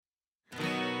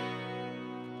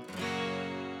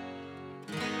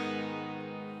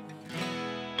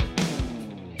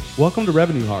Welcome to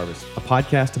Revenue Harvest, a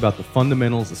podcast about the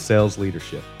fundamentals of sales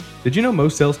leadership. Did you know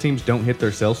most sales teams don't hit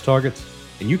their sales targets?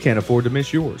 And you can't afford to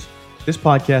miss yours. This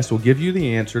podcast will give you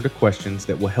the answer to questions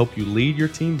that will help you lead your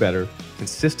team better,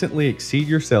 consistently exceed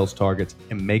your sales targets,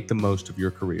 and make the most of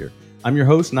your career. I'm your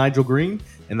host, Nigel Green,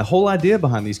 and the whole idea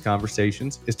behind these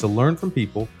conversations is to learn from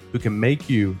people who can make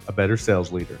you a better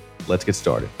sales leader. Let's get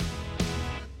started.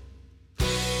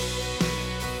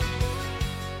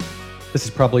 This is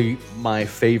probably my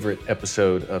favorite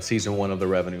episode of season 1 of the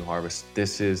Revenue Harvest.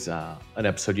 This is an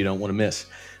episode you don't want to miss.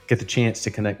 Get the chance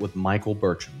to connect with Michael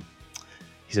Burcham.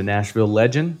 He's a Nashville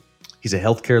legend. He's a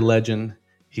healthcare legend.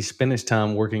 He spent his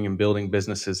time working and building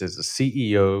businesses as a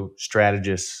CEO,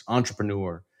 strategist,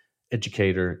 entrepreneur,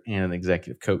 educator, and an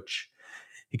executive coach.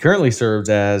 He currently serves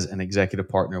as an executive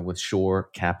partner with Shore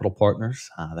Capital Partners.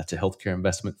 That's a healthcare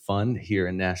investment fund here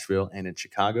in Nashville and in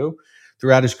Chicago.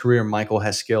 Throughout his career, Michael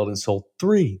has scaled and sold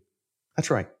three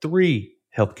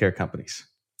healthcare companies.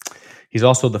 He's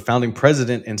also the founding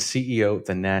president and CEO of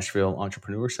the Nashville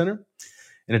Entrepreneur Center.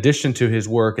 In addition to his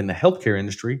work in the healthcare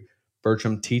industry,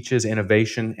 Burcham teaches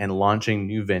innovation and launching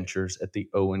new ventures at the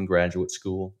Owen Graduate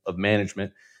School of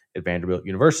Management at Vanderbilt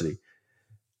University.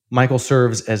 Michael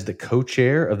serves as the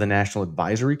co-chair of the National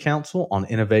Advisory Council on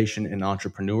Innovation and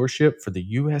Entrepreneurship for the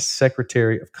U.S.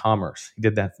 Secretary of Commerce. He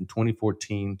did that from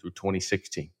 2014 through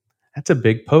 2016. That's a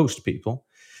big post, people.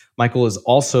 Michael is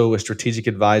also a strategic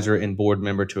advisor and board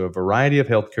member to a variety of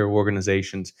healthcare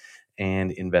organizations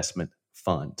and investment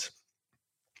funds.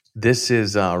 This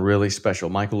is really special.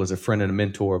 Michael is a friend and a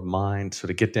mentor of mine, so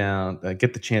to get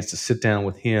the chance to sit down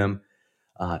with him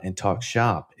and talk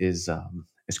shop is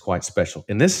quite special.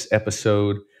 In this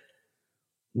episode,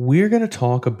 we're going to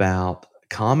talk about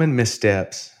common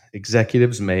missteps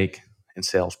executives make in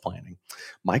sales planning.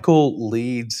 Michael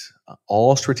leads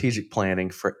all strategic planning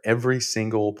for every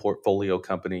single portfolio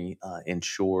company in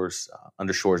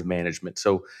under Shore's management.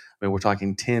 So, I mean, we're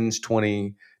talking tens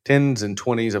and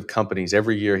 20s of companies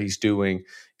every year. He's doing,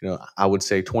 I would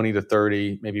say 20 to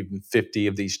 30, maybe even 50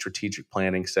 of these strategic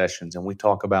planning sessions. And we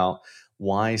talk about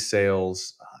why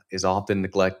sales is often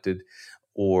neglected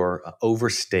or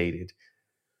overstated.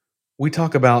 We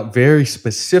talk about very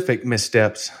specific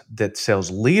missteps that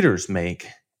sales leaders make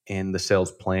in the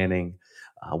sales planning.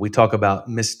 We talk about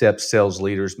missteps sales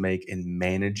leaders make in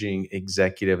managing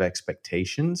executive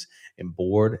expectations and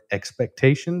board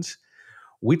expectations.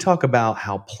 We talk about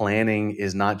how planning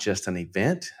is not just an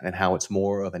event and how it's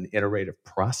more of an iterative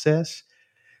process.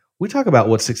 We talk about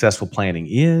what successful planning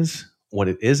is, what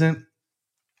it isn't.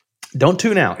 Don't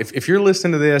tune out. If you're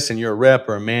listening to this and you're a rep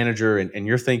or a manager and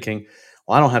you're thinking,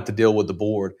 well, I don't have to deal with the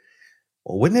board.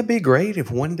 Well, wouldn't it be great if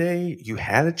one day you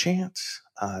had a chance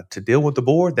to deal with the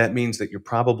board? That means that you're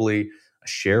probably a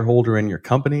shareholder in your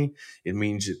company. It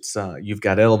means you've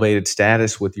got elevated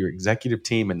status with your executive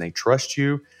team and they trust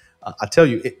you. I tell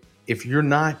you, if you're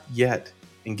not yet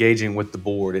engaging with the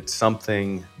board, it's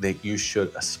something that you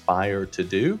should aspire to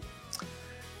do.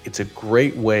 It's a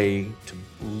great way to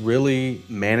really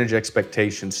manage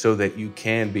expectations so that you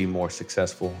can be more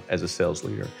successful as a sales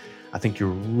leader. I think you're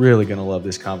really going to love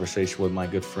this conversation with my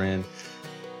good friend.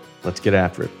 Let's get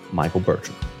after it. Michael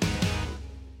Burcham.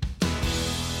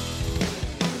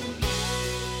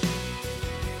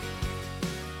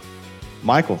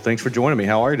 Michael, thanks for joining me.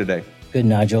 How are you today? Good,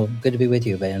 Nigel. Good to be with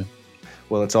you, man.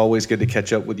 Well, it's always good to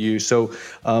catch up with you. So,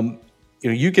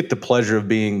 you get the pleasure of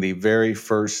being the very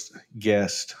first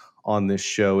guest on this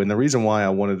show. And the reason why I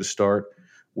wanted to start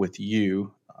with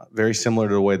you, very similar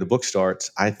to the way the book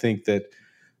starts, I think that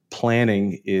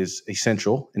planning is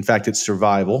essential. In fact, it's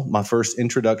survival. My first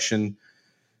introduction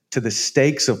to the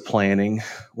stakes of planning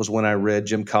was when I read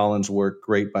Jim Collins' work,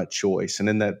 Great by Choice. And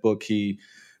in that book, he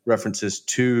references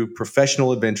two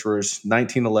professional adventurers,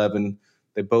 1911.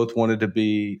 They both wanted to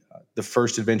be the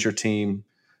first adventure team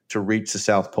to reach the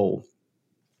South Pole.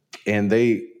 And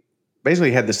they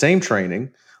basically had the same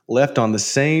training, left on the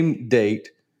same date,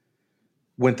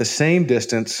 went the same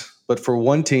distance, but for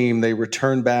one team, they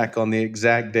returned back on the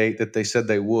exact date that they said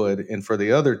they would. And for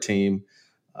the other team,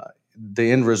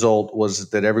 the end result was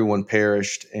that everyone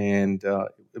perished and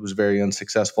it was very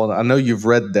unsuccessful. And I know you've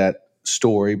read that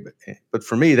story, but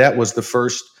for me, that was the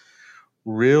first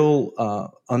real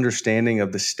understanding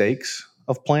of the stakes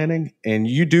of planning, and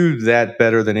you do that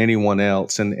better than anyone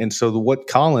else. And so what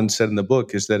Collins said in the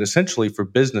book is that essentially for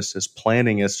businesses,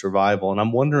 planning is survival. And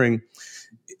I'm wondering,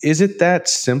 is it that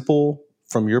simple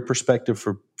from your perspective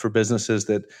for businesses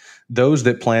that those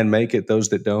that plan make it, those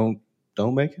that don't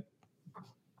make it?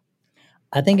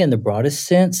 I think in the broadest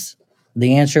sense,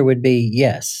 the answer would be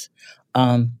yes.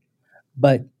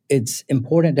 But it's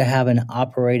important to have an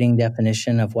operating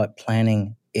definition of what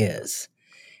planning is.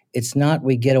 It's not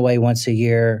we get away once a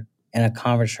year in a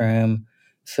conference room,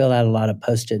 fill out a lot of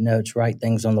post-it notes, write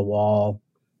things on the wall,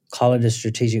 call it a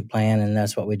strategic plan, and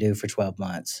that's what we do for 12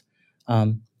 months.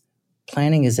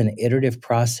 Planning is an iterative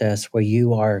process where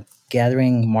you are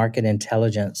gathering market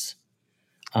intelligence.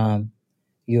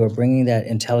 You are bringing that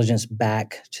intelligence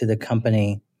back to the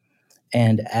company.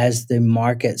 And as the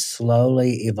market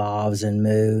slowly evolves and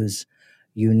moves,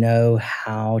 you know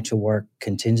how to work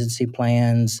contingency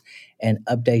plans and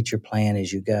update your plan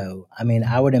as you go. I mean,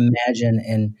 I would imagine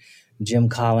in Jim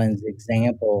Collins'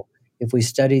 example, if we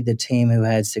studied the team who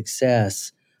had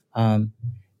success, um,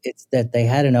 it's that they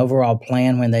had an overall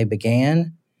plan when they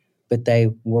began, but they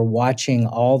were watching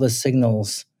all the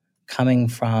signals coming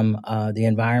from the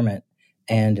environment,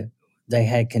 and they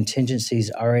had contingencies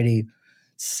already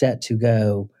set to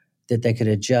go that they could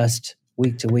adjust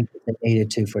week to week if they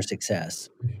needed to for success.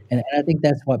 And I think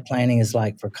that's what planning is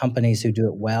like for companies who do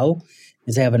it well,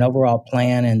 is they have an overall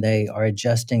plan and they are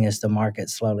adjusting as the market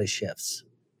slowly shifts.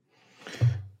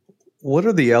 What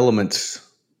are the elements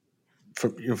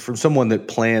from someone that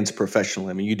plans professionally?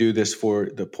 I mean, you do this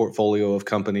for the portfolio of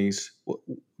companies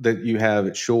that you have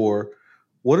at Shore.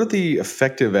 What are the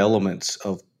effective elements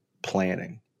of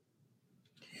planning?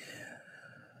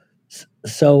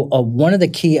 So one of the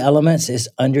key elements is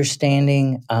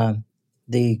understanding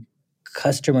the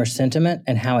customer sentiment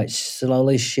and how it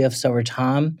slowly shifts over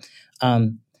time.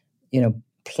 Um,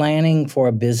 Planning for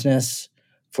a business,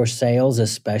 for sales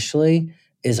especially,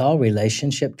 is all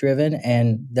relationship driven,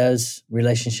 and those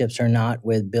relationships are not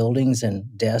with buildings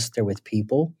and desks; they're with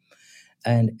people.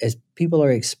 And as people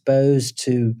are exposed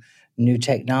to new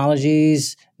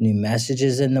technologies, new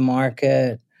messages in the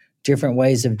market, different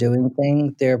ways of doing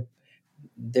things,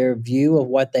 their view of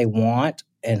what they want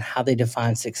and how they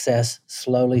define success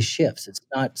slowly shifts. It's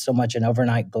not so much an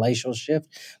overnight glacial shift,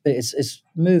 but it's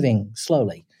moving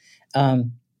slowly.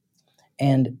 Um,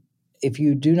 and if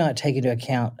you do not take into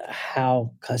account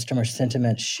how customer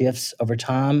sentiment shifts over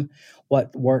time,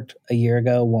 what worked a year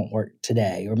ago won't work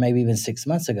today, or maybe even 6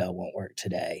 months ago won't work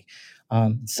today.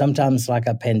 Sometimes, like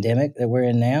a pandemic that we're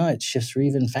in now, it shifts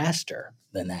even faster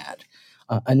than that.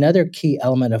 Another key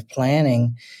element of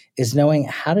planning is knowing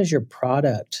how does your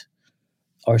product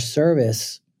or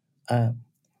service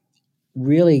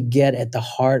really get at the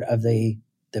heart of the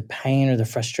pain or the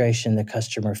frustration the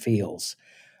customer feels.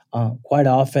 Quite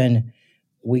often,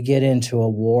 we get into a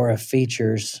war of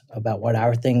features about what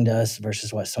our thing does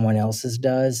versus what someone else's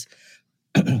does.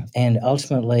 And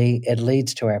ultimately, it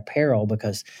leads to our peril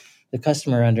because the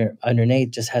customer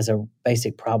underneath just has a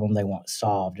basic problem they want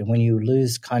solved. And when you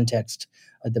lose context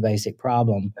of the basic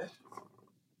problem,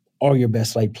 all your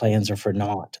best laid plans are for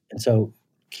naught. And so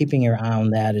keeping your eye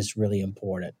on that is really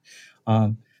important.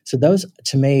 So those,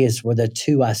 to me, were the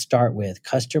two I start with: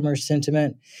 customer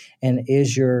sentiment, and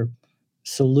is your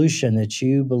solution that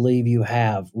you believe you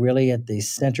have really at the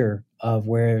center of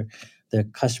where the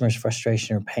customer's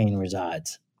frustration or pain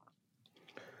resides.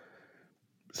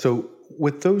 So,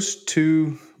 with those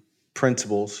two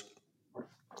principles,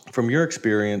 from your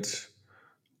experience,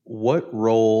 what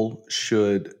role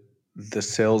should the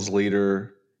sales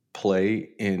leader play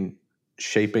in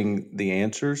shaping the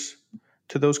answers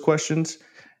to those questions?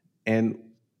 And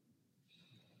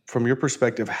from your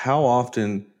perspective, how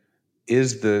often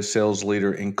is the sales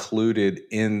leader included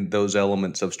in those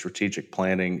elements of strategic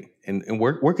planning? And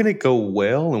where can it go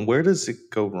well and where does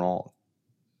it go wrong?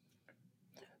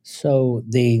 So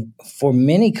for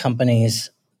many companies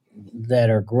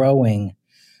that are growing,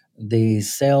 the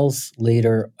sales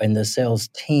leader and the sales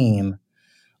team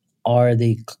are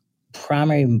the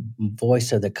primary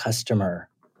voice of the customer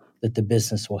that the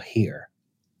business will hear.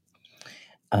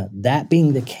 That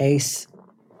being the case,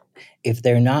 if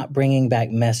they're not bringing back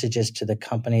messages to the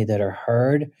company that are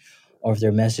heard, or if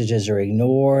their messages are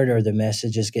ignored, or the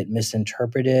messages get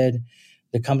misinterpreted,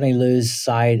 the company loses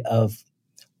sight of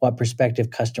what prospective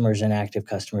customers and active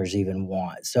customers even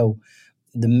want. So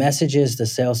the messages the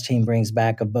sales team brings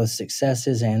back of both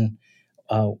successes and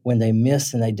when they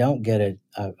miss and they don't get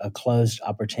a closed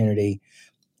opportunity,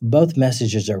 both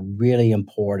messages are really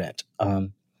important.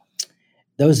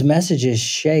 Those messages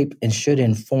shape and should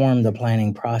inform the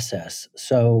planning process.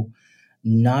 So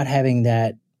not having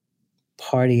that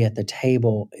party at the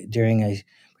table during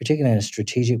particularly in a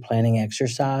strategic planning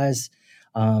exercise,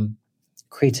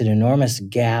 creates an enormous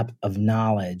gap of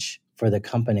knowledge for the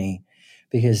company,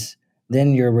 because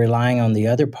then you're relying on the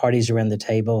other parties around the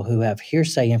table who have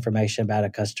hearsay information about a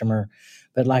customer,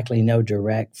 but likely no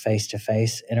direct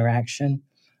face-to-face interaction.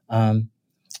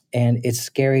 And it's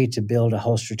scary to build a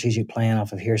whole strategic plan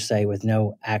off of hearsay with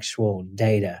no actual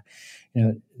data.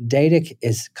 Data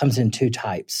comes in two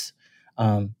types.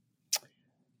 Um,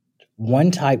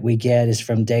 One type we get is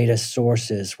from data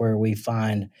sources where we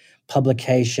find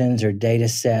publications or data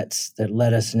sets that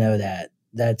let us know that.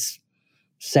 That's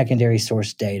secondary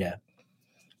source data.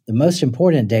 The most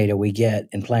important data we get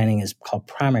in planning is called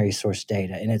primary source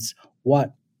data, and it's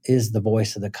what is the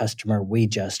voice of the customer we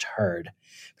just heard,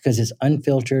 because it's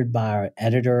unfiltered by an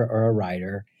editor or a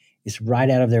writer. It's right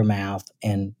out of their mouth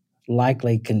and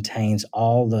likely contains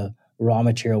all the raw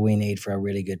material we need for a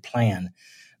really good plan.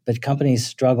 But companies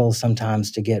struggle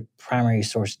sometimes to get primary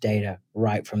source data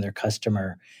right from their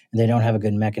customer, and they don't have a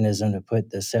good mechanism to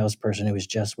put the salesperson who was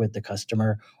just with the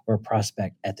customer or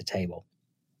prospect at the table.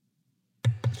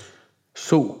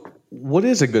 So, what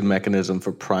is a good mechanism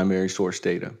for primary source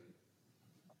data?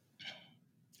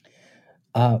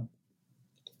 Uh,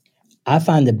 I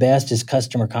find the best is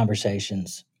customer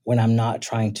conversations when I'm not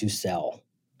trying to sell.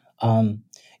 Um,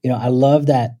 I love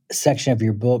that section of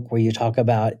your book where you talk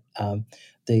about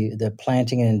the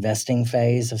planting and investing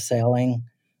phase of selling,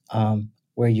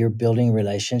 where you're building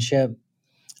relationship.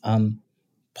 Um,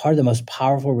 Part of the most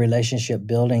powerful relationship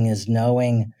building is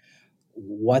knowing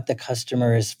what the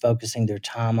customer is focusing their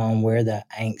time on, where the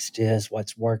angst is,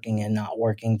 what's working and not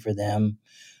working for them,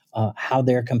 how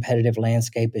their competitive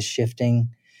landscape is shifting.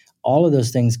 All of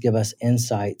those things give us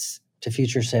insights to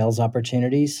future sales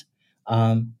opportunities.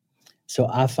 So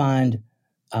I find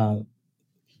um,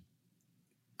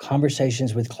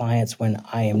 conversations with clients when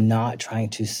I am not trying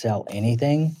to sell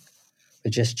anything,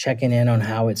 but just checking in on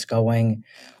how it's going,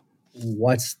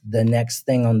 what's the next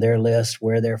thing on their list,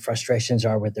 where their frustrations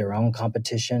are with their own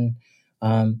competition,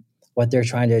 what they're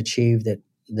trying to achieve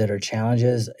that are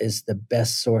challenges, is the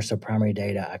best source of primary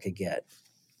data I could get.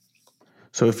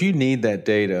 So, if you need that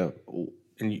data,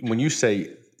 and when you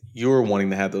say you're wanting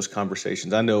to have those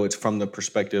conversations, I know it's from the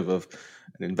perspective of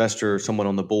an investor, someone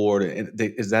on the board. And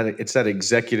it's that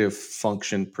executive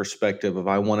function perspective of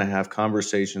I want to have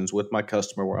conversations with my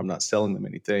customer where I'm not selling them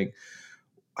anything.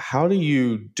 How do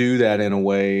you do that in a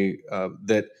way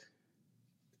that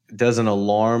doesn't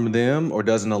alarm them or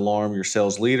doesn't alarm your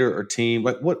sales leader or team?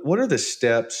 Like what are the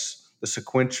steps, the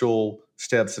sequential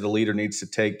steps that a leader needs to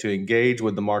take to engage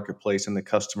with the marketplace and the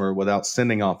customer without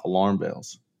sending off alarm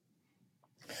bells?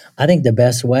 I think the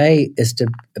best way is to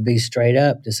be straight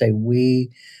up, to say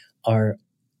we are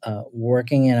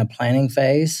working in a planning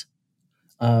phase.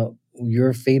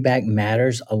 Your feedback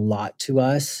matters a lot to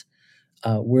us.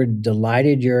 We're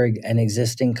delighted you're an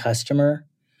existing customer,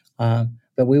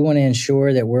 but we want to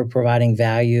ensure that we're providing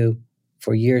value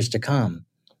for years to come.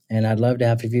 And I'd love to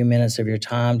have a few minutes of your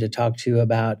time to talk to you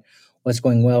about what's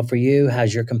going well for you,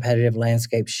 how's your competitive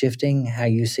landscape shifting, how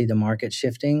you see the market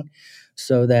shifting,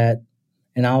 so that,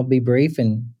 and I'll be brief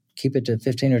and keep it to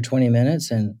 15 or 20 minutes,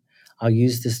 and I'll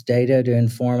use this data to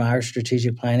inform our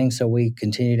strategic planning so we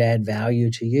continue to add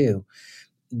value to you.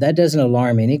 That doesn't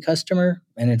alarm any customer.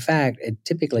 And in fact, it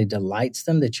typically delights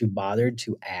them that you bothered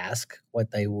to ask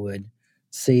what they would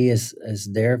see as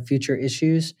their future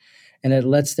issues. And it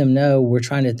lets them know we're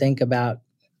trying to think about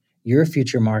your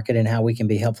future market and how we can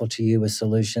be helpful to you with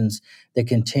solutions that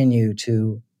continue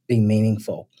to be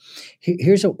meaningful.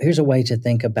 Here's a way to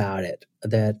think about it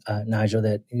that Nigel,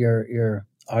 that your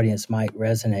audience might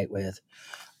resonate with.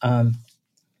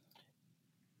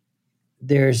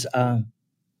 There's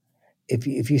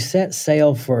if you set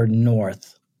sail for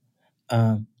north,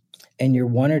 and you're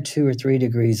 1 or 2 or 3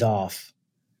 degrees off,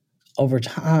 over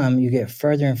time you get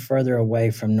further and further away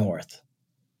from north.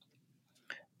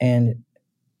 And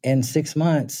in 6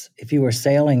 months, if you were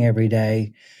sailing every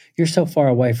day, you're so far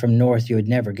away from north you would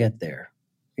never get there.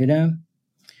 You know,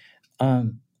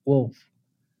 well,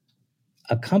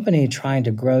 a company trying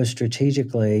to grow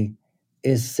strategically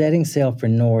is setting sail for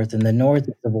north, and the north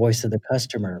is the voice of the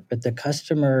customer. But the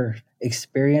customer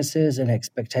experiences and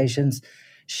expectations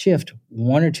shift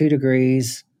 1 or 2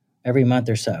 degrees every month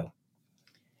or so.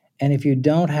 And if you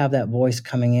don't have that voice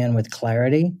coming in with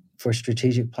clarity for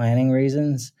strategic planning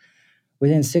reasons,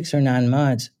 within 6 or 9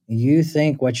 months, you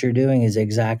think what you're doing is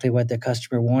exactly what the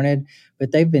customer wanted,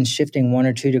 but they've been shifting 1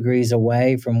 or 2 degrees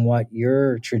away from what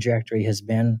your trajectory has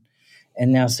been.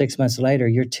 And now 6 months later,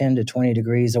 you're 10 to 20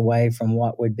 degrees away from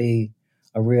what would be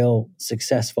a real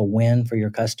successful win for your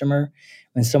customer,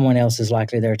 when someone else is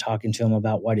likely there talking to them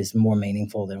about what is more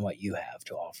meaningful than what you have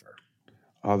to offer.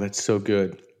 Oh, that's so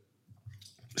good.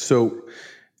 So,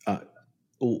 uh,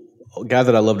 a guy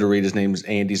that I love to read, his name is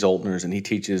Andy Zoltners, and he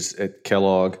teaches at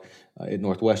Kellogg at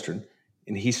Northwestern.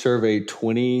 And he surveyed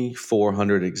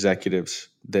 2,400 executives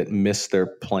that missed their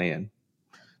plan.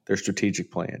 their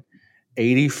strategic plan.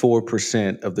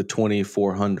 84% of the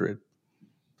 2,400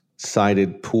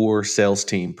 cited poor sales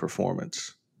team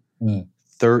performance. Mm.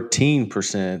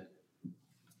 13%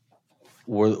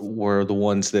 were the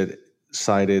ones that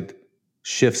cited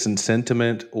shifts in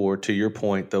sentiment, or to your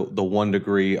point, the 1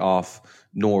 degree off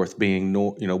north being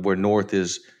where north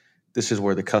is, this is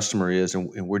where the customer is,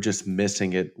 and we're just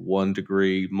missing it 1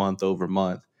 degree month over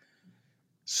month.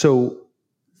 So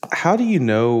how do you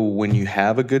know when you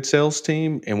have a good sales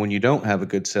team and when you don't have a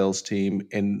good sales team,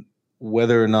 and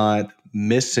whether or not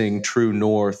missing true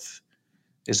north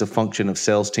is a function of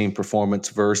sales team performance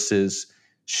versus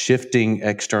shifting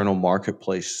external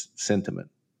marketplace sentiment?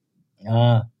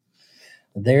 Ah,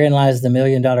 therein lies the $1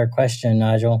 million question,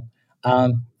 Nigel.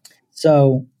 Um,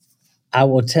 so I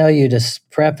will tell you to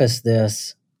preface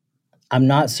this. I'm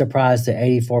not surprised that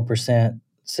 84%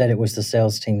 said it was the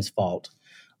sales team's fault.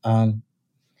 Um,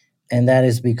 and that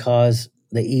is because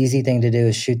the easy thing to do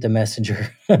is shoot the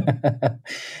messenger.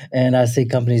 And I see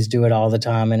companies do it all the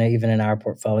time, and even in our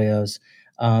portfolios.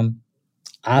 Um,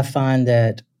 I find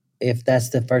that if that's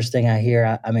the first thing I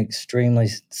hear, I'm extremely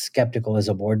skeptical as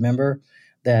a board member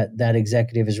that that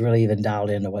executive is really even dialed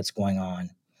into what's going on.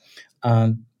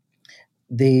 Um,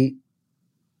 the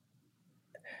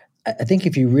I think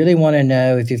if you really want to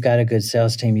know if you've got a good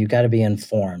sales team, you've got to be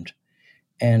informed,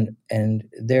 and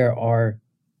there are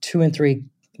two and three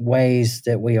ways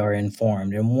that we are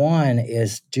informed. And one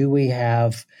is, do we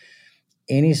have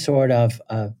any sort of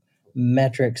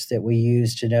metrics that we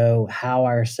use to know how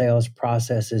our sales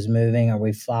process is moving? Are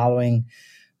we following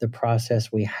the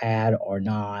process we had or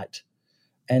not?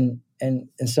 And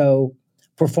so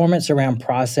performance around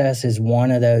process is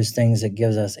one of those things that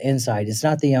gives us insight. It's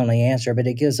not the only answer, but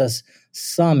it gives us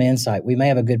some insight. We may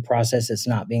have a good process that's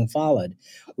not being followed.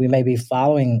 We may be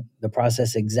following the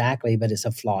process exactly, but it's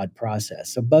a flawed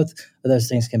process. So both of those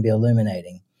things can be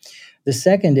illuminating. The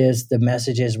second is the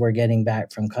messages we're getting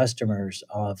back from customers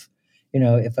of,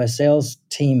 if a sales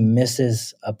team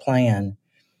misses a plan,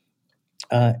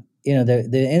 uh,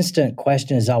 the instant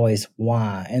question is always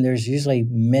why, and there's usually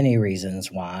many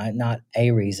reasons why, not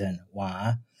a reason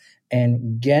why,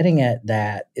 and getting at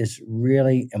that is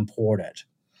really important.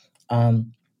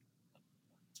 Um,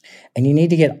 and you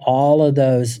need to get all of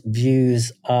those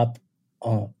views up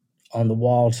on the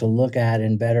wall to look at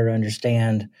and better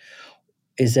understand: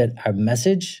 is it our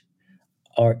message,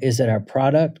 or is it our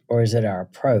product, or is it our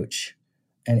approach?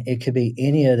 And it could be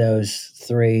any of those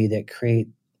three that create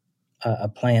a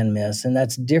plan miss, and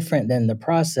that's different than the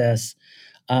process.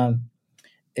 Um,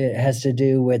 it has to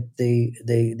do with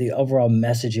the overall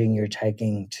messaging you're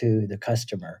taking to the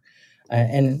customer,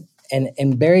 and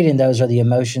buried in those are the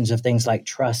emotions of things like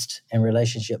trust and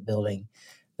relationship building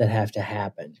that have to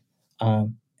happen.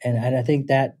 And I think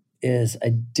that is a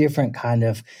different kind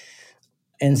of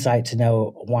insight to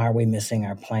know why are we missing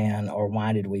our plan, or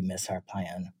why did we miss our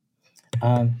plan.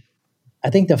 Um, I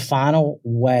think the final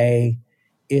way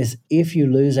is, if you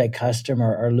lose a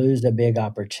customer or lose a big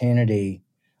opportunity,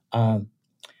 um,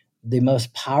 the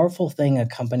most powerful thing a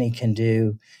company can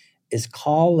do is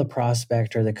call the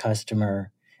prospect or the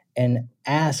customer and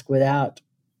ask, without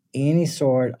any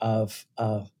sort of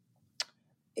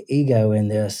ego in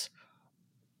this,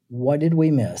 what did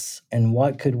we miss, and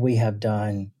what could we have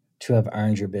done to have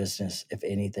earned your business, if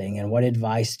anything, and what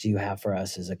advice do you have for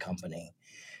us as a company?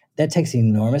 That takes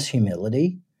enormous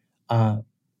humility. Uh,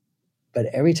 but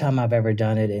every time I've ever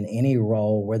done it in any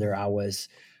role, whether I was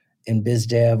in biz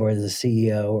dev or the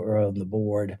CEO or on the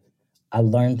board, I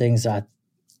learned things that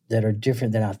are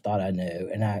different than I thought I knew,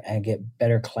 and I get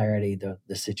better clarity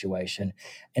the situation.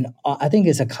 And I think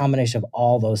it's a combination of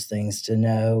all those things to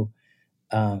know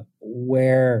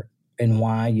where and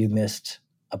why you missed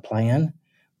a plan.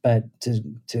 But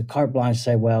to carte blanche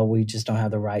say, well, we just don't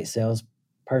have the right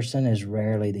salesperson, is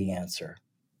rarely the answer.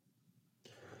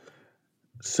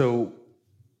 So,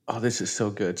 oh, this is so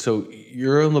good. So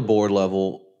you're on the board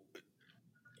level.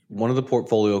 One of the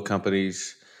portfolio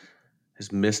companies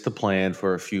has missed the plan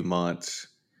for a few months.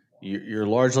 You're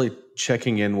largely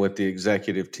checking in with the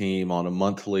executive team on a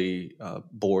monthly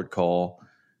board call.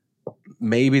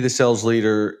 Maybe the sales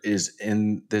leader is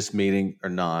in this meeting or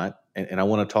not, and I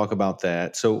want to talk about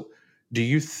that. So, do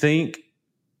you think,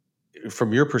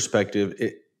 from your perspective,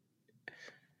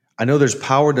 I know there's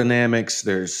power dynamics,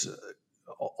 there's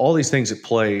all these things at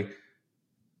play.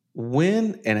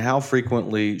 When and how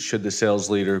frequently should the sales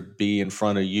leader be in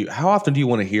front of you? How often do you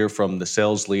want to hear from the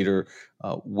sales leader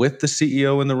with the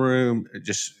CEO in the room?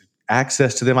 Just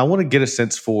access to them. I want to get a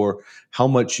sense for how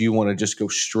much you want to just go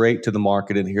straight to the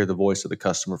market and hear the voice of the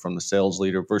customer from the sales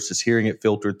leader versus hearing it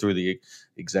filtered through the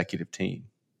executive team.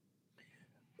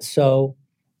 So,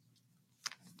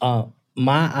 uh,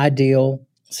 my ideal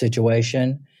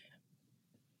situation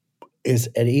is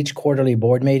at each quarterly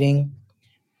board meeting,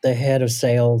 the head of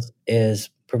sales is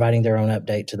providing their own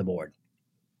update to the board.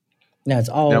 Now it's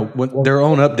Now, all when their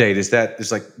own update is that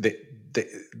it's like they,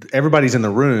 everybody's in the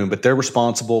room, but they're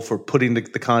responsible for putting the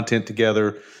content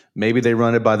together. Maybe they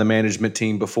run it by the management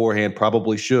team beforehand,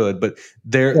 probably should, but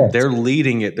yes, they're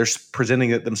leading it. They're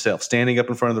presenting it themselves, standing up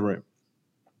in front of the room.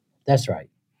 that's right.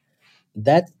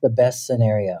 That's the best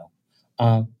scenario,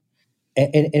 um,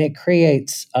 and it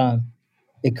creates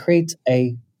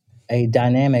a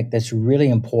dynamic that's really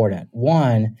important.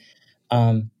 One,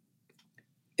 um,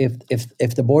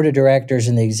 if the board of directors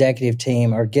and the executive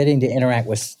team are getting to interact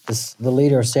with the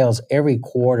leader of sales every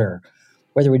quarter,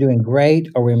 whether we're doing great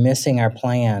or we're missing our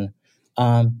plan,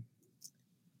 um,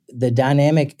 the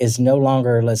dynamic is no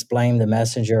longer let's blame the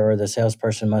messenger or the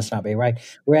salesperson must not be right.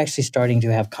 We're actually starting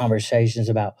to have conversations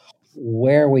about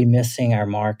where are we missing our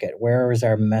market? Where is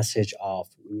our message off?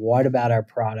 What about our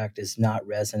product is not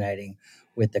resonating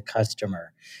with the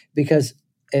customer? Because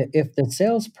if the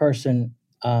salesperson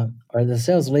or the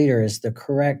sales leader is the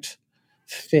correct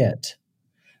fit,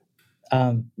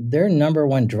 their number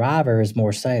one driver is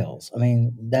more sales. I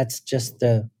mean, that's just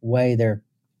the way they're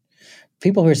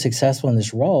people who are successful in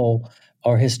this role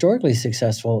are historically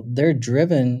successful. They're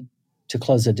driven to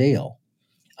close a deal.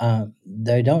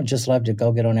 They don't just love to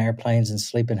go get on airplanes and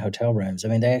sleep in hotel rooms. I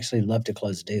mean, they actually love to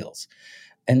close deals,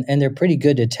 and they're pretty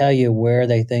good to tell you where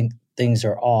they think things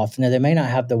are off. Now, they may not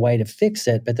have the way to fix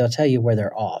it, but they'll tell you where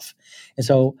they're off. And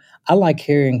so, I like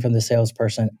hearing from the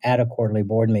salesperson at a quarterly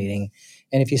board meeting.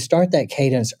 And if you start that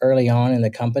cadence early on in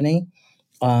the company,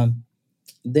 um,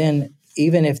 then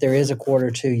even if there is a quarter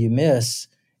or two you miss,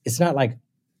 it's not like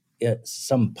it's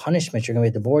some punishment you're going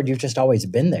to be at the board. You've just always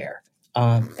been there,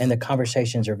 and the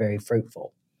conversations are very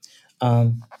fruitful.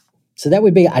 Um, so that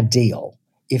would be ideal.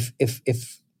 If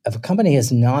a company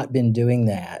has not been doing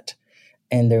that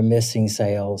and they're missing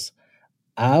sales,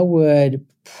 I would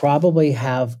probably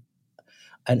have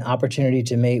an opportunity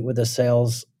to meet with a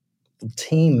sales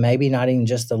team, maybe not even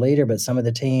just the leader, but some of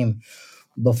the team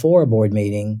before a board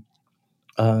meeting,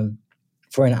 um,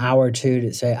 for an hour or two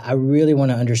to say, I really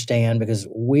want to understand because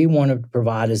we want to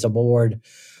provide as a board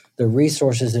the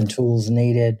resources and tools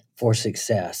needed for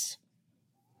success.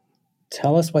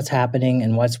 Tell us what's happening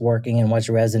and what's working and what's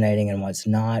resonating and what's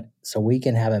not, so we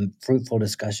can have a fruitful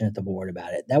discussion at the board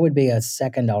about it. That would be a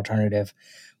second alternative,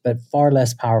 but far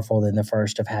less powerful than the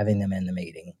first of having them in the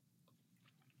meeting.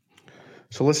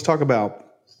 So let's talk about,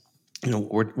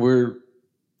 we're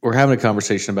having a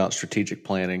conversation about strategic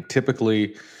planning.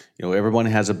 Typically, everyone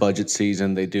has a budget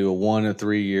season. They do a 1, a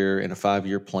 3-year, and a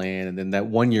 5-year plan, and then that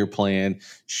 1-year plan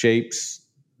shapes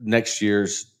next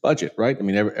year's budget, right? I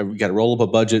mean, you got to roll up a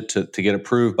budget to get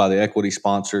approved by the equity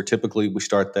sponsor. Typically, we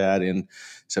start that in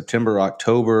September,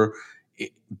 October.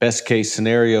 Best case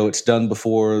scenario, it's done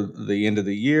before the end of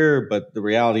the year, but the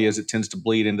reality is it tends to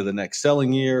bleed into the next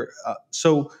selling year.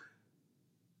 So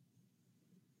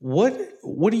what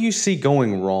do you see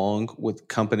going wrong with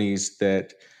companies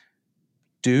that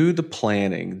do the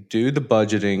planning, do the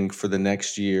budgeting for the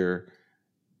next year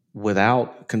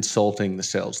without consulting the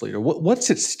sales leader? What's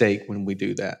at stake when we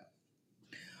do that?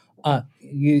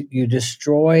 You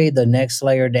destroy the next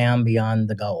layer down beyond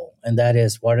the goal, and that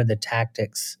is what are the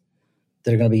tactics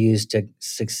that are going to be used to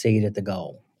succeed at the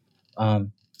goal.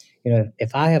 Um,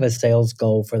 if I have a sales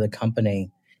goal for the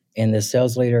company and the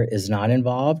sales leader is not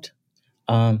involved,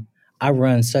 um, I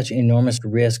run such enormous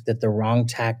risk that the wrong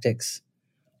tactics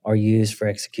are used for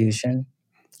execution.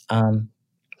 Um,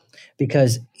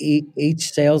 because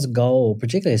each sales goal,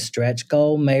 particularly a stretch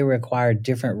goal, may require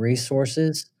different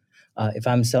resources. If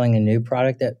I'm selling a new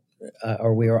product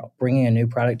or we are bringing a new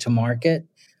product to market,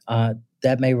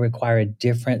 that may require a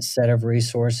different set of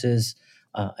resources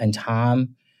and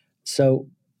time. So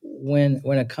when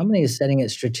a company is setting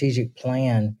its strategic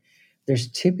plan, there's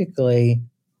typically,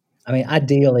 I mean,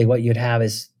 ideally, what you'd have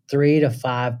is 3 to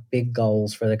 5 big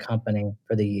goals for the company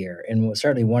for the year, and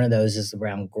certainly one of those is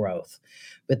around growth.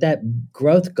 But that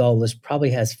growth goal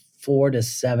probably has 4 to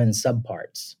 7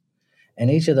 subparts, and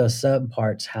each of those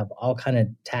subparts have all kind of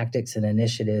tactics and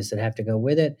initiatives that have to go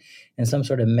with it, and some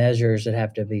sort of measures that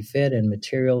have to be fit, and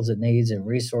materials it needs, and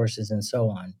resources, and so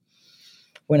on.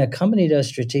 When a company does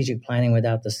strategic planning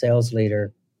without the sales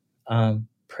leader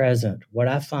present, what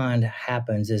I find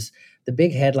happens is the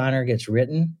big headliner gets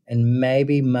written, and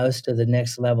maybe most of the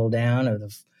next level down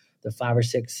of the 5 or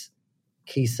 6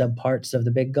 key subparts of the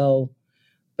big goal,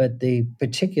 but the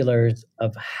particulars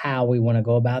of how we want to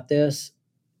go about this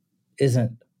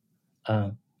isn't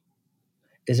um,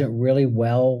 isn't really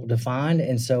well defined,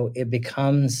 and so it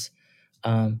becomes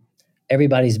um,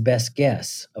 everybody's best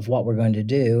guess of what we're going to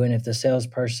do. And if the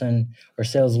salesperson or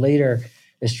sales leader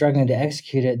is struggling to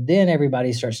execute it, then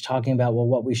everybody starts talking about, well,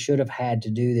 what we should have had to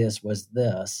do this was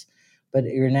this. But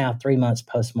you're now 3 months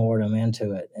post-mortem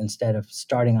into it instead of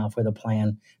starting off with a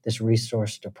plan that's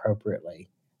resourced appropriately.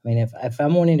 I mean, if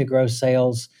I'm wanting to grow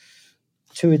sales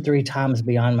 2 or 3 times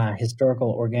beyond my historical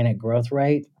organic growth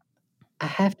rate, I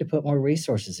have to put more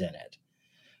resources in it.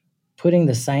 Putting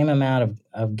the same amount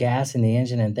of gas in the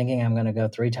engine and thinking I'm going to go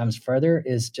 3 times further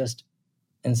is just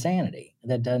insanity.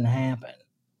 That doesn't happen.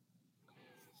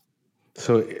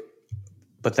 So,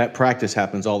 but that practice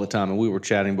happens all the time. And we were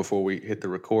chatting before we hit the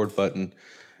record button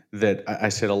that I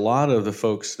said a lot of the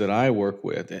folks that I work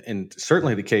with, and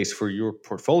certainly the case for your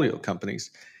portfolio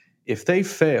companies, if they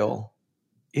fail,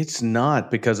 it's not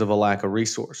because of a lack of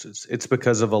resources. It's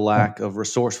because of a Right. lack of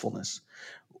resourcefulness.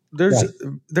 There's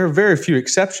Right. there are very few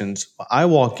exceptions. I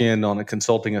walk in on a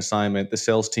consulting assignment, the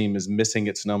sales team is missing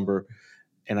its number,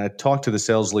 and I talk to the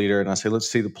sales leader and I say, let's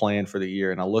see the plan for the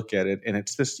year. And I look at it and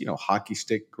it's this, hockey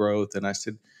stick growth. And I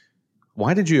said,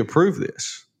 why did you approve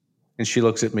this? And she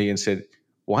looks at me and said,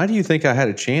 why do you think I had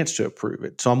a chance to approve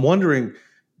it? So I'm wondering,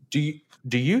 do you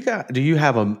do you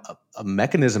have a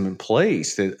mechanism in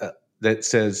place that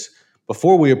says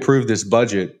before we approve this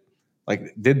budget, like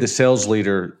did the sales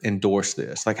leader endorse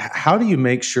this? Like how do you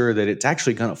make sure that it's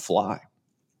actually going to fly?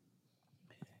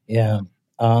 Yeah.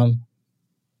 Um,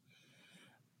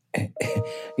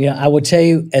 I will tell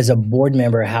you as a board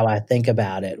member how I think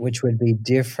about it, which would be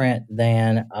different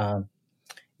than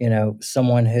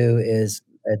someone who is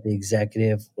at the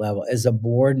executive level. As a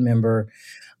board member,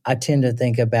 I tend to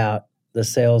think about the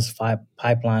sales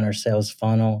pipeline or sales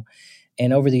funnel.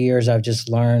 And over the years, I've just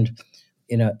learned,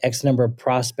 X number of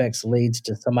prospects leads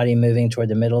to somebody moving toward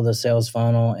the middle of the sales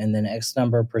funnel, and then X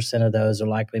number of percent of those are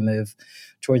likely move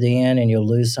toward the end, and you'll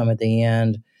lose some at the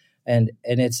end. And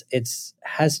it's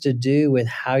has to do with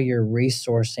how you're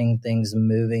resourcing things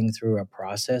moving through a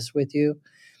process with you.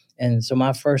 And so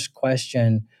my first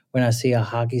question when I see a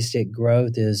hockey stick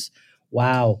growth is,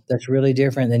 wow, that's really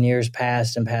different than years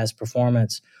past and past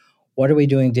performance. What are we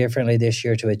doing differently this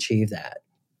year to achieve that?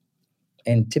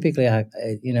 And typically,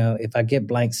 if I get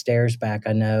blank stares back,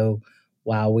 I know,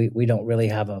 wow, we don't really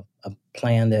have a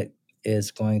plan that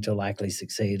is going to likely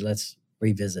succeed. Let's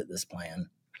revisit this plan.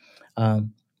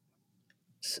 Um,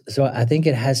 so I think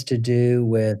it has to do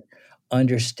with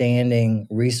understanding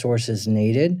resources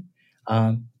needed.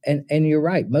 And you're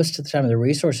right. Most of the time, the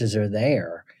resources are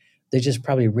there. They just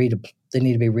probably they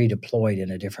need to be redeployed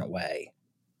in a different way.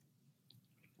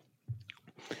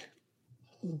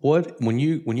 What when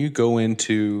you go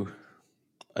into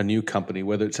a new company,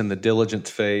 whether it's in the diligence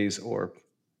phase or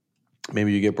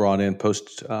maybe you get brought in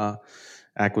post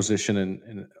acquisition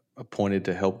and appointed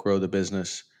to help grow the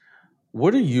business,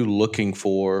 what are you looking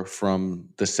for from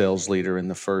the sales leader in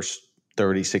the first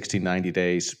 30, 60, 90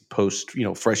 days post,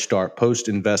 fresh start, post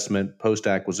investment, post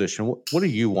acquisition? What are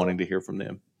you wanting to hear from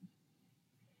them?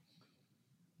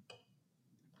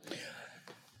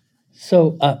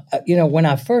 So, when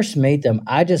I first meet them,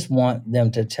 I just want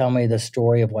them to tell me the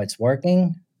story of what's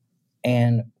working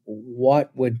and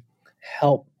what would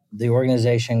help the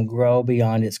organization grow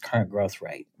beyond its current growth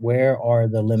rate. Where are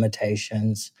the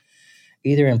limitations,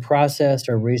 either in process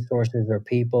or resources or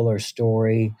people or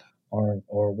story or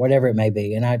whatever it may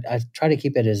be? And I try to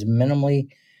keep it as minimally,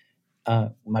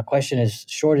 my question as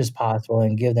short as possible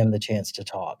and give them the chance to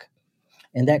talk.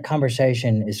 And that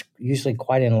conversation is usually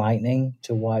quite enlightening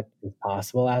to what is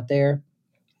possible out there.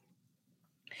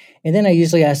 And then I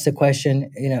usually ask the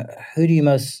question, who do you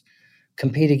most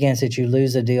compete against that you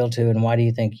lose a deal to, and why do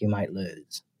you think you might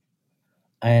lose?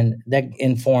 And that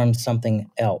informs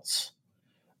something else.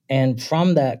 And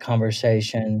from that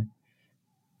conversation,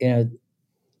 you know,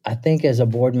 I think as a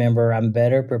board member, I'm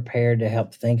better prepared to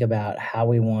help think about how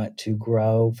we want to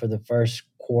grow for the first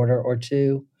quarter or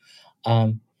two.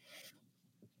 Um,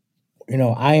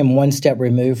 I am one step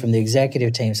removed from the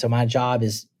executive team, so my job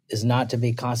is not to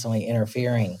be constantly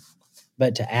interfering,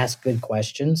 but to ask good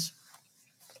questions.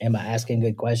 And by asking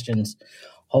good questions,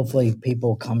 hopefully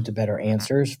people come to better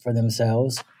answers for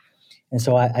themselves. And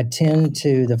so I tend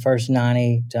to, the first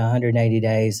 90 to 180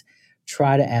 days,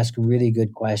 try to ask really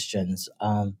good questions.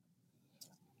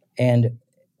 And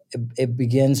it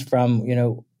begins from,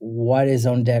 what is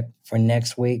on deck for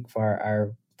next week for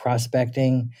our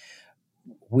prospecting,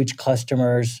 which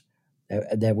customers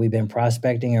that we've been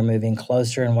prospecting are moving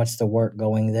closer, and what's the work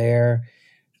going there,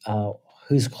 uh,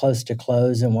 who's close to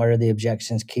close and what are the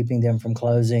objections keeping them from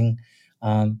closing,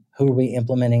 who are we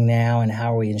implementing now and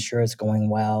how are we ensure it's going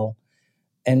well.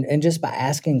 And just by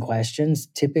asking questions,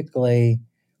 typically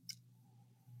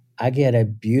I get a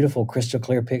beautiful crystal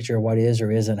clear picture of what is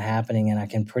or isn't happening, and I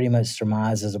can pretty much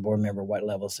surmise as a board member what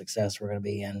level of success we're going to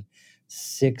be in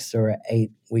 6 or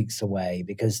 8 weeks away.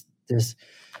 Because there's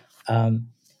um,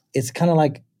 it's kind of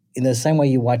like in the same way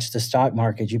you watch the stock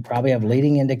market, you probably have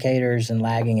leading indicators and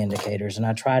lagging indicators, and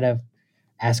I try to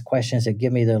ask questions that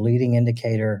give me the leading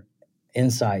indicator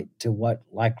insight to what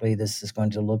likely this is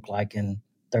going to look like in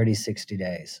 30, 60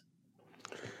 days.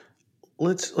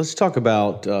 Let's talk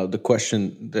about the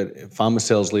question that if I'm a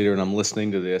sales leader and I'm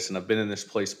listening to this, and I've been in this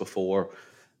place before,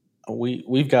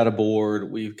 we've got a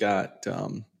board, we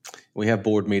have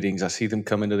board meetings. I see them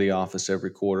come into the office every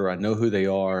quarter. I know who they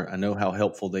are. I know how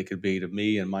helpful they could be to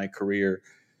me and my career,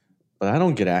 but I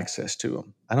don't get access to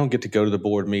them. I don't get to go to the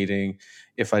board meeting.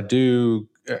 If I do,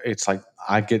 it's like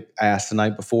I get asked the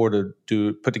night before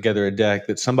to put together a deck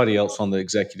that somebody else on the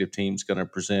executive team is going to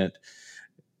present.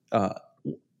 Uh,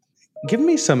 Give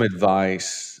me some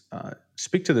advice.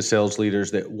 Speak to the sales leaders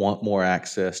that want more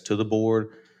access to the board,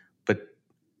 but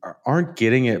aren't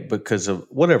getting it because of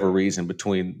whatever reason.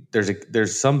 Between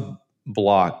there's some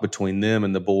block between them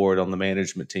and the board on the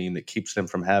management team that keeps them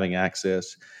from having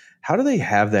access. How do they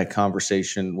have that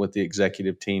conversation with the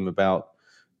executive team about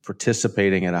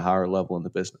participating at a higher level in the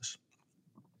business?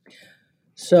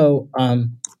 So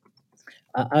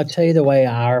I'll tell you the way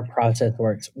our process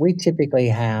works. We typically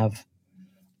have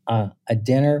a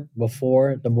dinner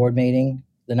before the board meeting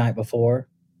the night before.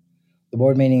 The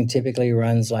board meeting typically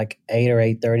runs like 8 or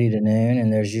 8:30 to noon,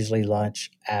 and there's usually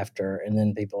lunch after, and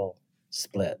then people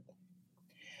split.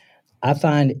 I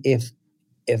find if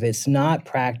it's not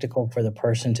practical for the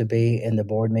person to be in the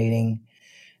board meeting,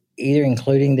 either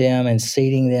including them and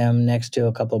seating them next to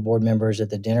a couple of board members at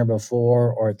the dinner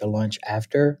before or at the lunch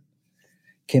after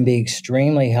can be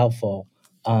extremely helpful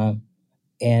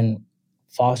in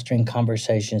fostering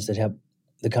conversations that help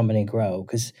the company grow.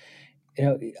 Because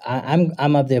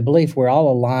I'm of the belief we're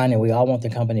all aligned and we all want the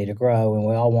company to grow and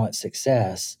we all want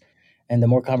success. And the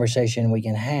more conversation we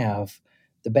can have,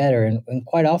 the better. And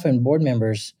quite often, board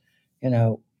members, you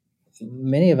know,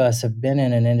 many of us have been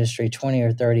in an industry 20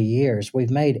 or 30 years. We've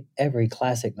made every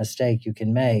classic mistake you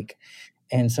can make.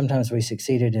 And sometimes we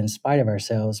succeeded in spite of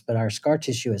ourselves, but our scar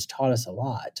tissue has taught us a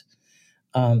lot.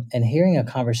 And hearing a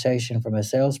conversation from a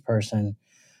salesperson,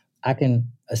 I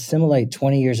can assimilate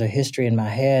 20 years of history in my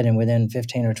head and within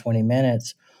 15 or 20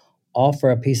 minutes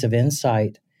offer a piece of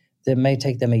insight that may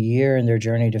take them a year in their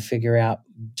journey to figure out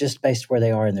just based where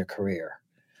they are in their career.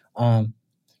 Um,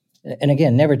 and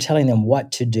again, never telling them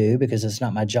what to do because it's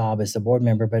not my job as the board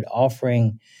member, but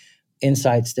offering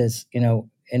insights that's,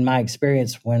 in my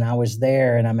experience, when I was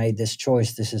there and I made this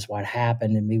choice, this is what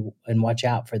happened, and watch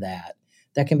out for that.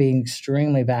 That can be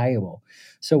extremely valuable.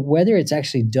 So whether it's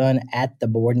actually done at the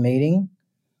board meeting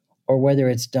or whether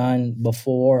it's done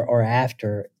before or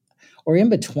after or in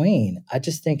between, I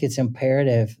just think it's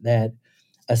imperative that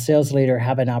a sales leader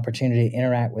have an opportunity to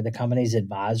interact with the company's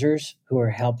advisors who are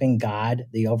helping guide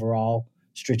the overall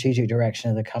strategic direction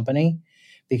of the company,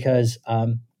 because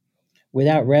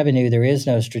without revenue, there is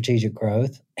no strategic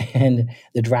growth. And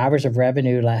the drivers of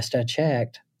revenue, last I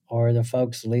checked, are the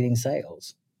folks leading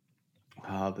sales.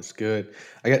 Oh, that's good.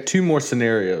 I got two more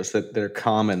scenarios that are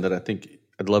common that I think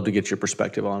I'd love to get your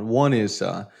perspective on. One is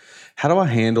how do I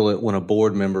handle it when a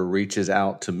board member reaches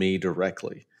out to me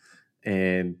directly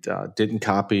and didn't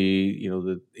copy,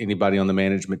 anybody on the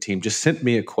management team, just sent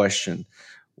me a question.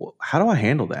 Well, how do I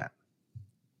handle that?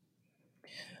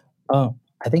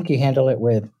 I think you handle it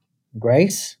with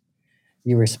grace.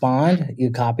 You respond, you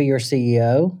copy your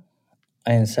CEO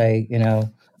and say,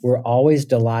 we're always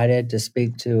delighted to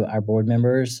speak to our board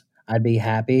members. I'd be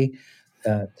happy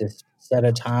to set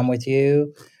a time with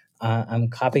you. I'm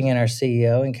copying in our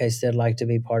CEO in case they'd like to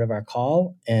be part of our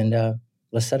call, and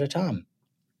let's set a time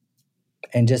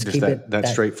and just Just keep it that that.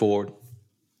 straightforward.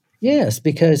 Yes,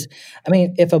 because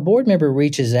if a board member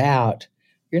reaches out,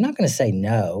 you're not going to say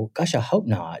no. Gosh, I hope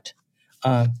not.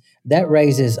 That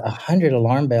raises 100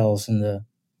 alarm bells in the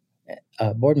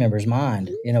board member's mind.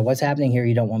 What's happening here?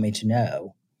 You don't want me to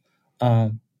know.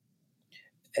 Um,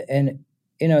 and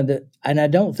and I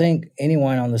don't think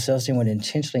anyone on the sales team would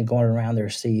intentionally go around their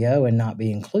CEO and not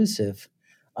be inclusive.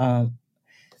 Um,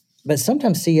 but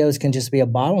sometimes CEOs can just be a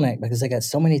bottleneck because they got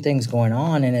so many things going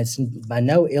on, and it's by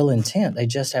no ill intent. They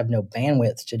just have no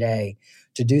bandwidth today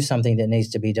to do something that needs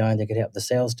to be done that could help the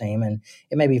sales team. And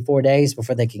it may be 4 days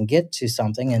before they can get to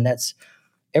something, and that's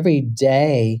every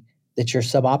day that you're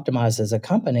suboptimized as a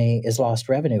company is lost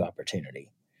revenue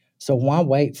opportunity. So why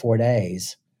wait 4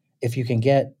 days if you can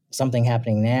get something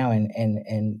happening now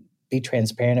and be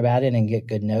transparent about it and get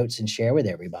good notes and share with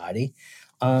everybody.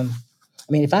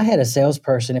 I mean, if I had a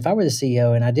salesperson, if I were the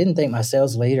CEO and I didn't think my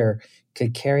sales leader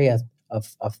could carry a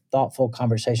thoughtful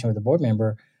conversation with a board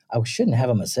member, I shouldn't have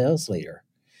them a sales leader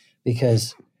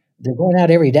because they're going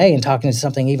out every day and talking to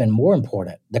something even more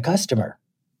important, the customer,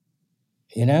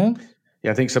 you know?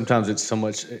 Yeah, I think sometimes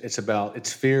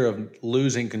it's fear of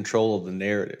losing control of the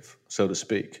narrative, so to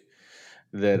speak,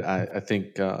 that I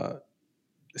think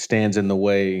stands in the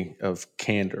way of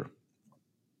candor.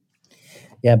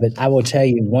 Yeah, but I will tell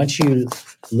you, once you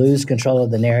lose control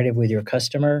of the narrative with your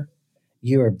customer,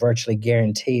 you are virtually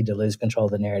guaranteed to lose control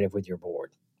of the narrative with your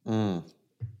board. Mm.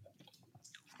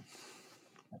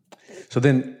 So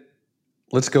then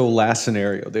let's go last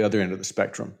scenario, the other end of the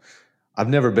spectrum. I've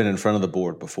never been in front of the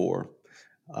board before,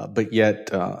 but yet,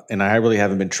 and I really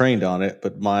haven't been trained on it,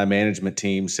 but my management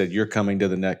team said, you're coming to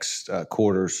the next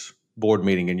quarter's board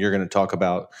meeting and you're going to talk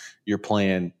about your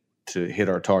plan to hit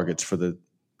our targets for the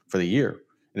year.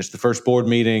 And it's the first board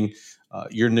meeting.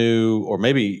 You're new, or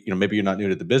maybe you're not new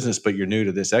to the business, but you're new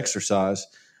to this exercise.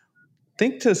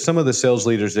 Think to some of the sales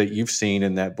leaders that you've seen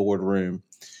in that boardroom.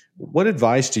 What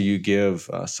advice do you give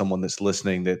someone that's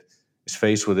listening that is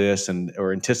faced with this and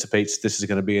or anticipates this is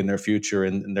going to be in their future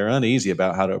and they're uneasy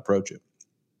about how to approach it?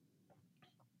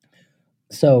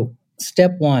 So,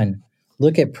 step one,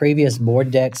 look at previous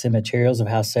board decks and materials of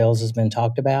how sales has been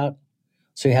talked about.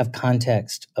 So you have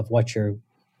context of what you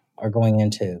are going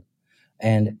into.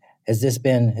 And has this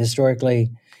been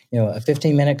historically, a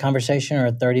 15-minute conversation or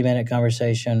a 30-minute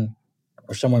conversation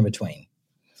or somewhere in between?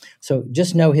 So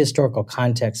just know historical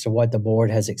context of what the board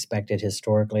has expected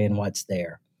historically and what's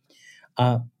there.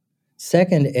 Uh,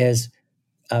 Second is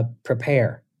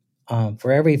prepare.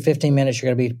 For every 15 minutes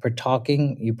you're going to be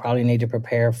talking, you probably need to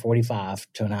prepare 45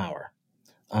 to an hour.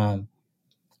 Um,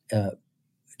 uh,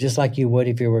 just like you would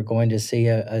if you were going to see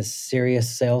a serious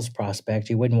sales prospect,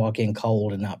 you wouldn't walk in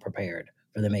cold and not prepared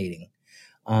for the meeting.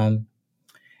 Um,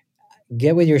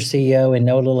 get with your CEO and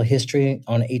know a little history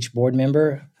on each board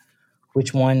member,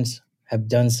 which ones have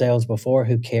done sales before,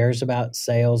 who cares about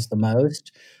sales the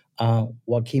most,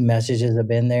 what key messages have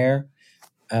been there.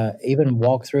 Even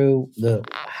walk through the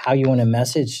how you want to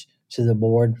message to the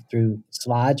board through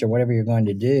slides or whatever you're going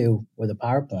to do with a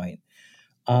PowerPoint.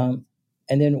 Um,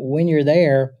 and then when you're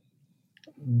there,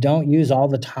 don't use all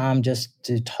the time just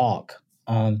to talk.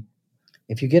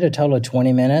 If you get a total of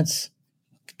 20 minutes,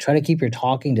 try to keep your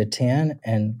talking to 10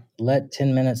 and let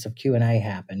 10 minutes of Q&A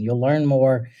happen. You'll learn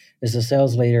more as a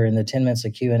sales leader in the 10 minutes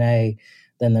of Q&A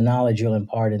than the knowledge you'll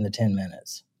impart in the 10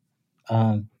 minutes.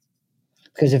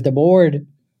 Because if the board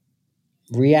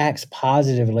reacts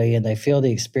positively and they feel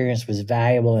the experience was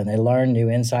valuable and they learn new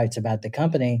insights about the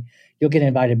company, you'll get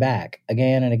invited back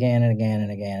again and again and again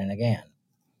and again and again.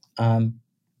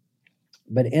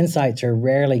 But insights are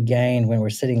rarely gained when we're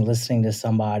sitting listening to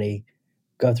somebody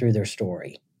go through their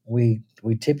story. We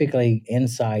typically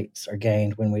insights are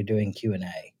gained when we're doing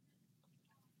Q&A.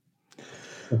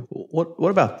 What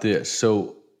about this?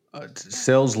 So,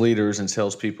 sales leaders and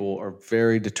salespeople are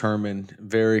very determined,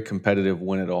 very competitive,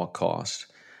 win at all costs.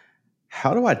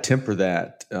 How do I temper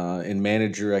that and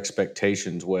manage your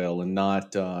expectations well, and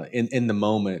not in the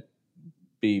moment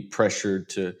be pressured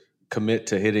to commit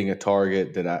to hitting a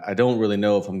target that I don't really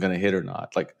know if I'm going to hit or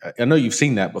not? Like I know you've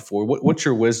seen that before. What's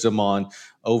your wisdom on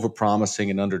over promising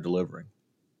and under delivering?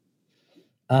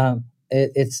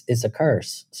 It's a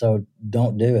curse, so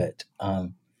don't do it.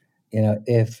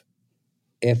 If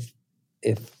if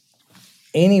if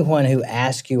anyone who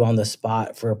asks you on the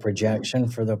spot for a projection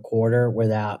for the quarter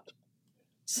without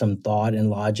some thought and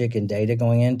logic and data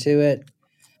going into it,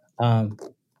 um,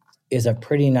 is a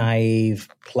pretty naive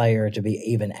player to be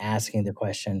even asking the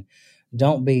question.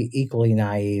 Don't be equally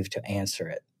naive to answer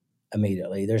it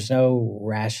immediately. There's no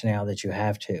rationale that you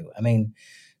have to. I mean,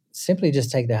 simply just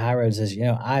take the high roads as,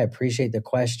 I appreciate the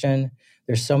question.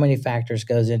 There's so many factors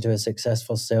goes into a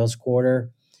successful sales quarter.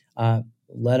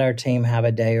 Let our team have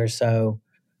a day or so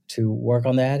to work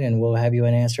on that, and we'll have you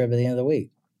an answer by the end of the week.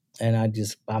 And I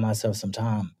just buy myself some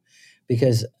time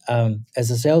because as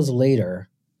a sales leader,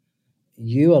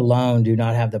 you alone do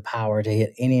not have the power to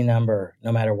hit any number,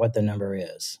 no matter what the number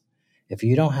is. If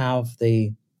you don't have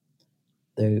the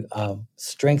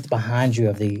strength behind you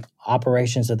of the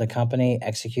operations of the company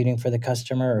executing for the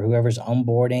customer or whoever's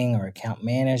onboarding or account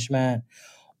management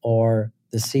or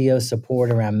the CEO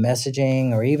support around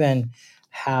messaging or even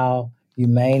how you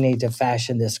may need to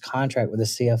fashion this contract with a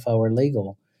CFO or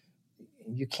legal,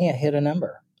 you can't hit a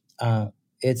number.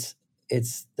 It's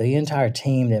the entire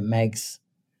team that makes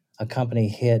a company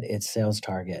hit its sales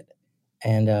target.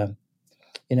 And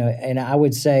and I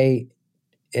would say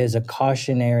is a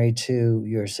cautionary to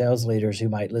your sales leaders who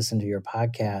might listen to your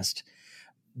podcast.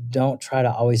 Don't try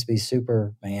to always be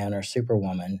Superman or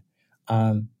Superwoman.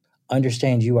 Um,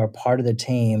 Understand you are part of the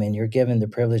team and you're given the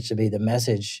privilege to be the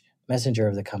messenger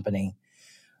of the company.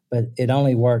 But it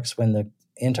only works when the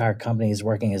entire company is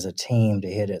working as a team to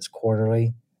hit its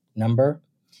quarterly number.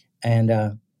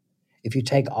 And if you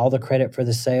take all the credit for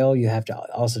the sale, you have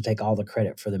to also take all the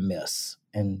credit for the miss.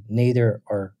 And neither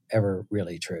are ever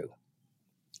really true.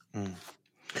 Mm.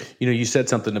 You said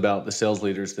something about the sales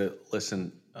leaders that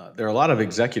listen. There are a lot of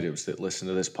executives that listen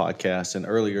to this podcast. And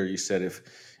earlier you said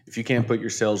if you can't put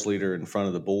your sales leader in front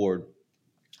of the board,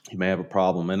 you may have a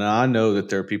problem. And I know that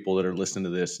there are people that are listening to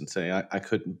this and saying, I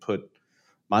couldn't put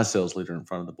my sales leader in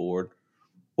front of the board.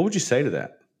 What would you say to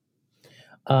that?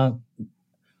 Uh,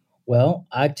 well,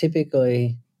 I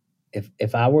typically,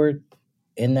 if I were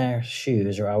in their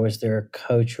shoes or I was their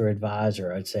coach or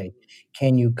advisor, I'd say,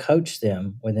 can you coach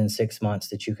them within 6 months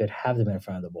that you could have them in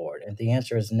front of the board? And if the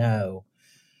answer is no,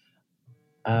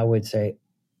 I would say,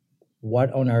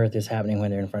 what on earth is happening when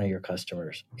they're in front of your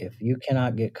customers? If you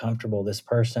cannot get comfortable, this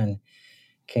person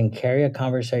can carry a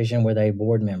conversation with a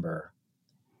board member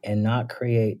and not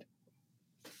create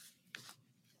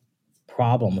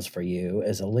problems for you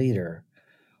as a leader,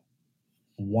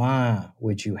 why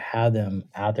would you have them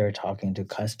out there talking to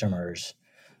customers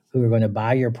who are going to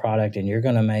buy your product and you're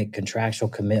going to make contractual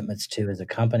commitments to as a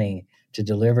company to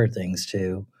deliver things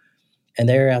to, and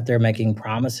they're out there making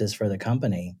promises for the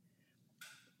company?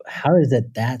 How is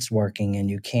it that's working and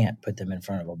you can't put them in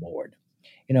front of a board?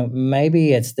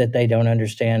 Maybe it's that they don't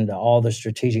understand all the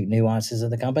strategic nuances of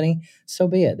the company. So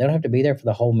be it. They don't have to be there for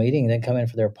the whole meeting. They come in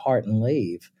for their part and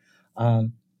leave.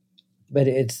 But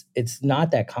it's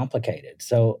not that complicated.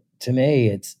 So to me,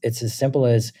 it's as simple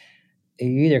as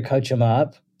you either coach them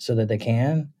up so that they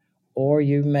can, or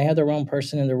you may have the wrong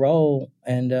person in the role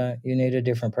and you need a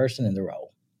different person in the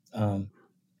role.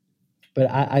 But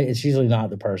it's usually not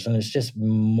the person. It's just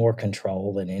more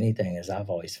control than anything, as I've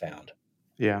always found.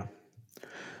 Yeah.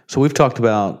 So we've talked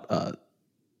about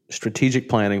strategic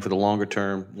planning for the longer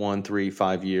term, 1, 3,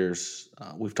 5 years.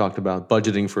 We've talked about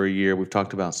budgeting for a year. We've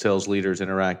talked about sales leaders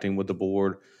interacting with the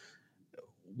board.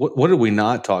 What did we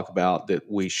not talk about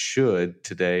that we should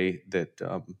today that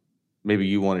maybe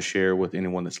you want to share with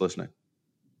anyone that's listening?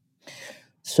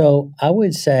 So I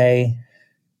would say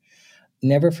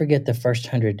never forget the first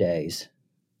 100 days.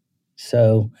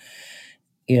 So,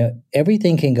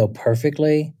 everything can go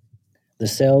perfectly. The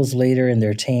sales leader and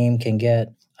their team can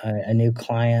get a new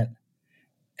client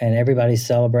and everybody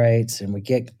celebrates and we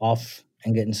get off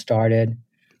and getting started.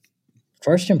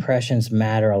 First impressions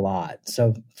matter a lot.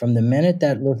 So from the minute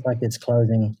that looks like it's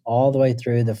closing all the way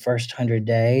through the first 100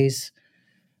 days,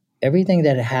 everything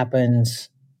that happens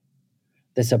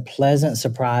that's a pleasant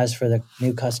surprise for the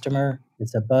new customer,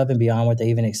 it's above and beyond what they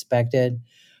even expected,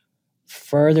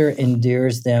 further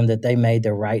endears them that they made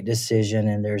the right decision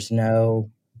and there's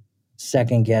no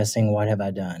second guessing, what have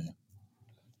I done?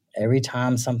 Every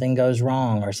time something goes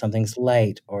wrong or something's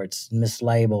late or it's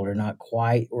mislabeled or not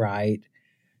quite right,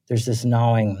 there's this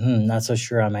gnawing, not so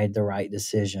sure I made the right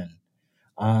decision.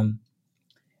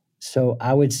 So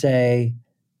I would say,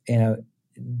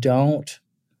 don't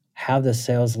have the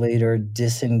sales leader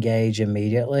disengage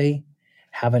immediately.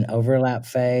 Have an overlap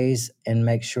phase and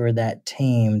make sure that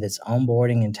team that's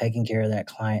onboarding and taking care of that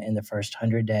client in the first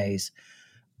 100 days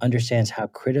understands how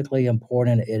critically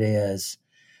important it is,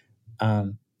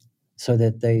 so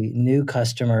that the new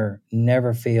customer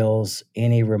never feels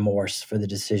any remorse for the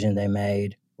decision they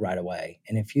made right away.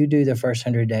 And if you do the first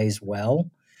 100 days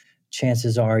well,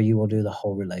 chances are you will do the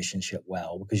whole relationship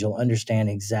well because you'll understand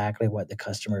exactly what the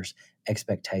customer's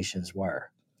expectations were.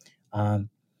 And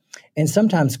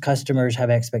sometimes customers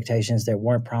have expectations that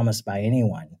weren't promised by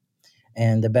anyone.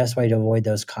 And the best way to avoid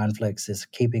those conflicts is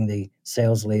keeping the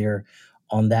sales leader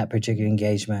on that particular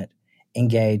engagement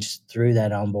engaged through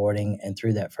that onboarding and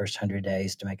through that first 100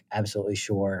 days to make absolutely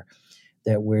sure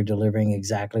that we're delivering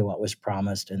exactly what was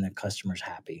promised and the customer's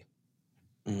happy.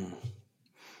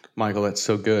 Michael, that's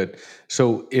so good.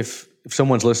 So if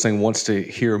someone's listening wants to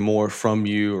hear more from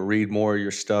you or read more of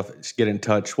your stuff, just get in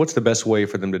touch. What's the best way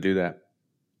for them to do that?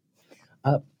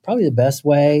 Probably the best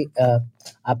way,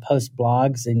 I post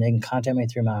blogs and they can contact me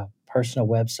through my personal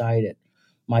website at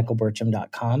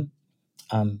michaelburcham.com.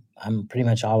 I'm pretty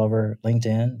much all over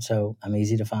LinkedIn, so I'm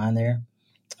easy to find there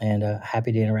and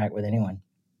happy to interact with anyone.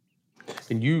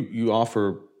 And you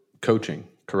offer coaching,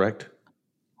 correct?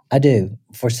 I do.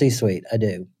 For C-suite, I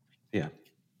do. Yeah.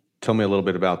 Tell me a little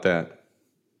bit about that.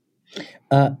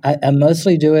 I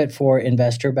mostly do it for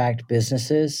investor-backed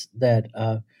businesses that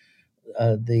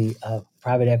the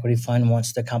private equity fund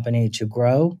wants the company to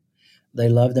grow. They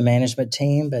love the management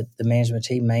team, but the management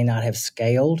team may not have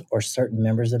scaled, or certain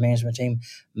members of the management team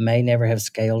may never have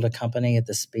scaled a company at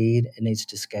the speed it needs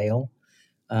to scale.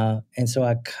 And so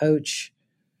I coach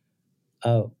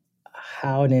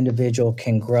how an individual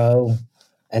can grow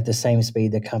at the same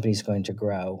speed the company's going to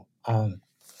grow.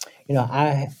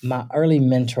 My early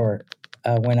mentor,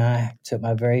 when I took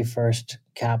my very first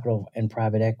capital in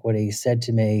private equity, said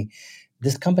to me,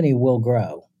 "This company will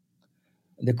grow.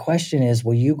 The question is,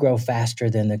 will you grow faster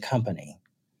than the company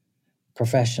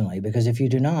professionally? Because if you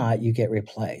do not, you get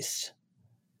replaced.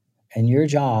 And your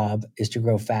job is to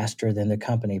grow faster than the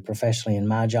company professionally. And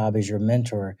my job as your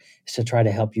mentor is to try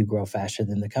to help you grow faster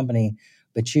than the company,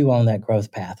 but you own that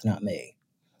growth path, not me."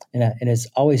 And it's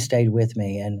always stayed with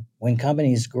me. And when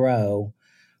companies grow,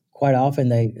 quite often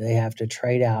they have to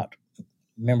trade out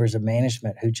members of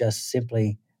management who just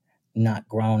simply not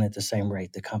grown at the same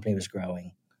rate the company was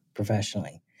growing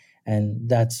professionally. And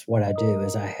that's what I do,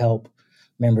 is I help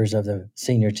members of the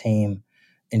senior team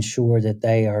ensure that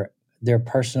their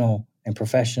personal and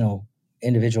professional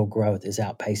individual growth is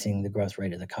outpacing the growth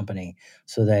rate of the company,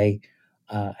 so they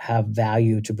have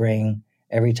value to bring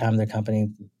every time the company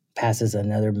passes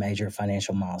another major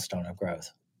financial milestone of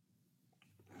growth.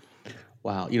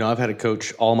 Wow. I've had a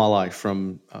coach all my life,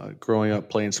 from growing up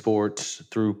playing sports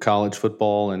through college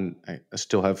football, and I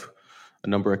still have a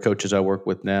number of coaches I work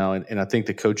with now. And I think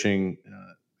the coaching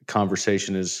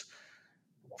conversation is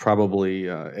probably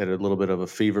at a little bit of a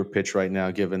fever pitch right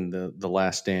now, given the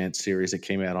Last Dance series that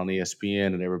came out on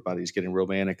ESPN, and everybody's getting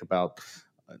romantic about,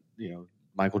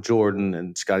 Michael Jordan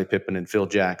and Scottie Pippen and Phil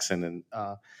Jackson. And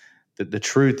the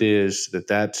truth is that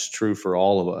that's true for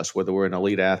all of us, whether we're an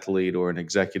elite athlete or an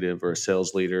executive or a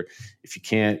sales leader. If you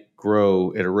can't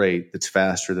grow at a rate that's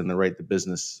faster than the rate the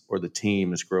business or the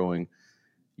team is growing,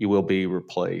 you will be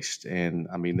replaced. And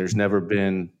I mean, there's never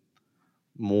been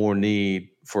more need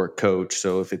for a coach.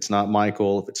 So if it's not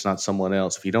Michael, if it's not someone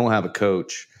else, if you don't have a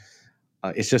coach,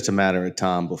 it's just a matter of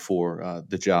time before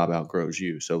the job outgrows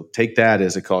you. So take that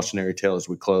as a cautionary tale as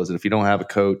we close. And if you don't have a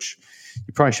coach,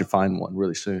 you probably should find one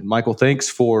really soon. Michael, thanks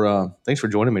for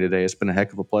joining me today. It's been a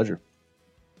heck of a pleasure.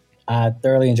 I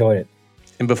thoroughly enjoyed it.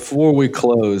 And before we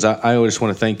close, I just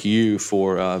want to thank you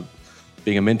for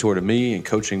being a mentor to me and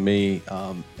coaching me.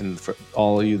 And for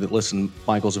all of you that listen,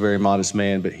 Michael's a very modest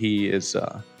man, but he has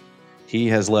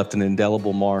left an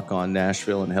indelible mark on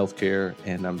Nashville and healthcare,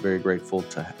 and I'm very grateful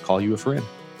to call you a friend.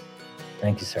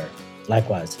 Thank you, sir.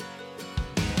 Likewise.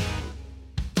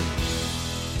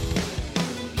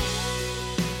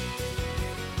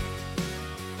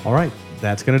 All right,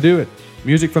 that's going to do it.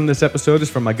 Music from this episode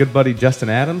is from my good buddy Justin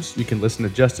Adams. You can listen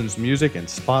to Justin's music in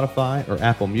Spotify or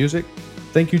Apple Music.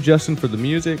 Thank you, Justin, for the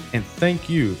music, and thank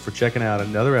you for checking out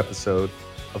another episode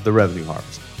of The Revenue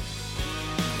Harvest.